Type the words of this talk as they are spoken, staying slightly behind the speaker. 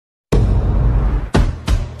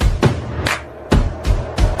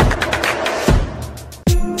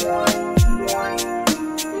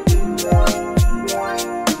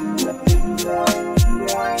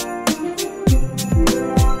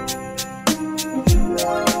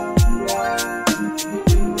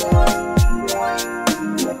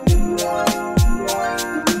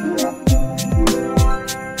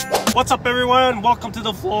What's up, everyone? Welcome to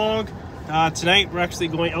the vlog. Tonight we're actually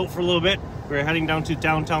going out for a little bit. We're heading down to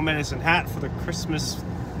downtown Medicine Hat for the Christmas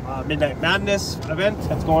Midnight Madness event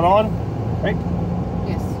that's going on, right?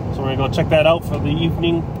 Yes. So we're gonna go check that out for the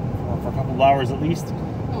evening, for a couple of hours at least. We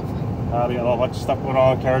got a bunch of stuff going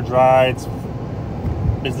on, carriage rides,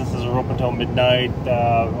 businesses are open till midnight,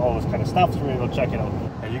 all this kind of stuff. So we're gonna go check it out.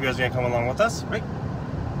 And you guys are gonna come along with us, right?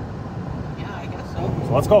 Yeah, I guess so.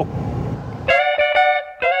 So let's go.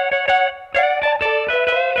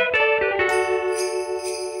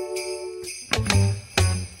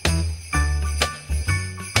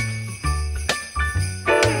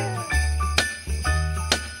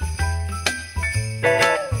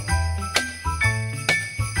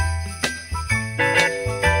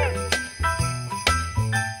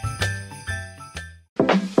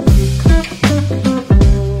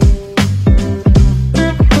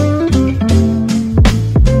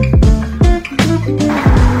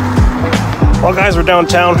 Well, guys, we're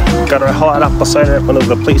downtown. Got our hot apple cider at one of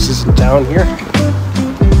the places in town here,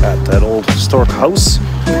 at that old historic house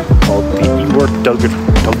called the York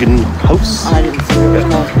Duggan House. I didn't see it.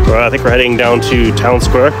 Yeah. Well, I think we're heading down to Town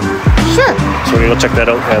Square. Sure. So we're gonna go check that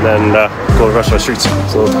out and then go to the rest of the streets.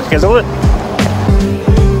 So we'll talk to you guys about it.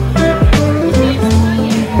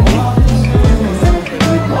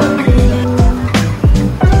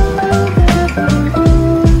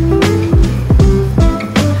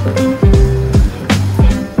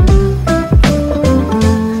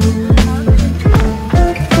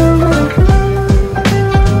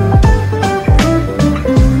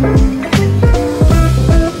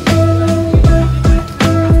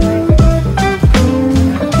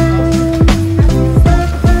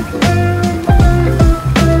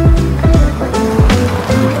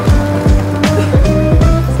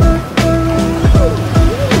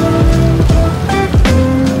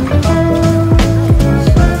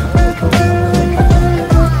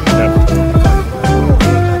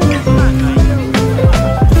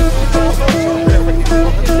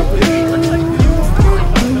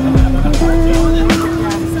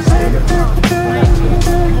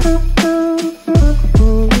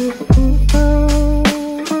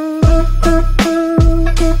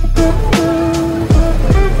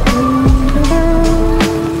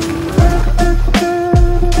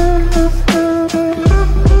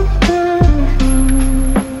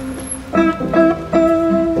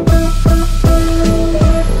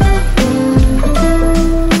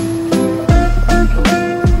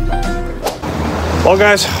 Well,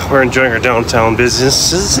 guys, we're enjoying our downtown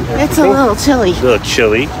businesses. It's a little chilly. A little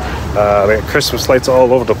chilly. We got Christmas lights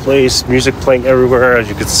all over the place, music playing everywhere, as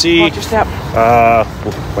you can see. Watch your step. We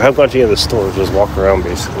haven't gone to any of the stores, just walk around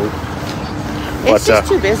basically. It's just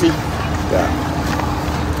too busy. Yeah.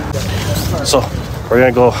 So we're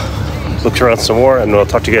gonna go look around some more, and we'll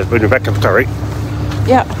talk to you guys when you're back in the car, right?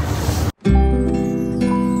 Yeah.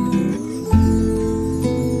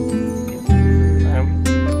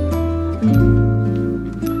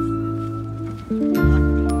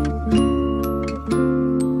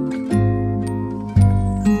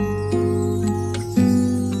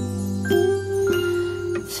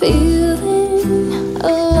 Feeling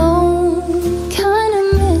alone, kinda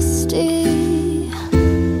misty,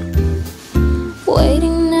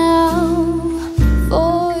 waiting now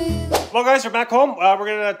for you. Well, guys, we're back home. We're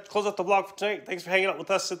gonna close out the vlog for tonight. Thanks for hanging out with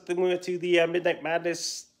us at the movie to the Midnight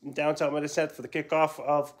Madness in downtown Medicine for the kickoff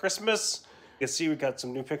of Christmas. You can see we got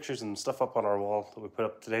some new pictures and stuff up on our wall that we put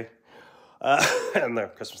up today, and the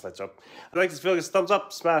Christmas lights up. If you like this video, give us a thumbs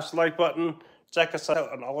up, smash the like button. Check us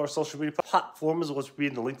out on all our social media platforms, which will be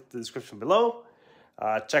in the link to the description below.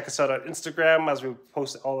 Check us out on Instagram, as we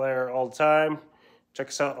post all there all the time. Check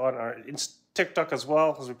us out on our TikTok as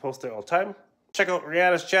well, as we post there all the time. Check out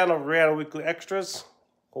Rheanna's channel, Rheanna Weekly Extras.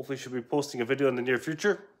 Hopefully she'll be posting a video in the near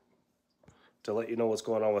future to let you know what's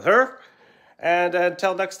going on with her. And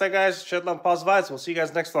until next time, guys, shed love and positive vibes. We'll see you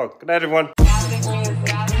guys next vlog. Good night, everyone.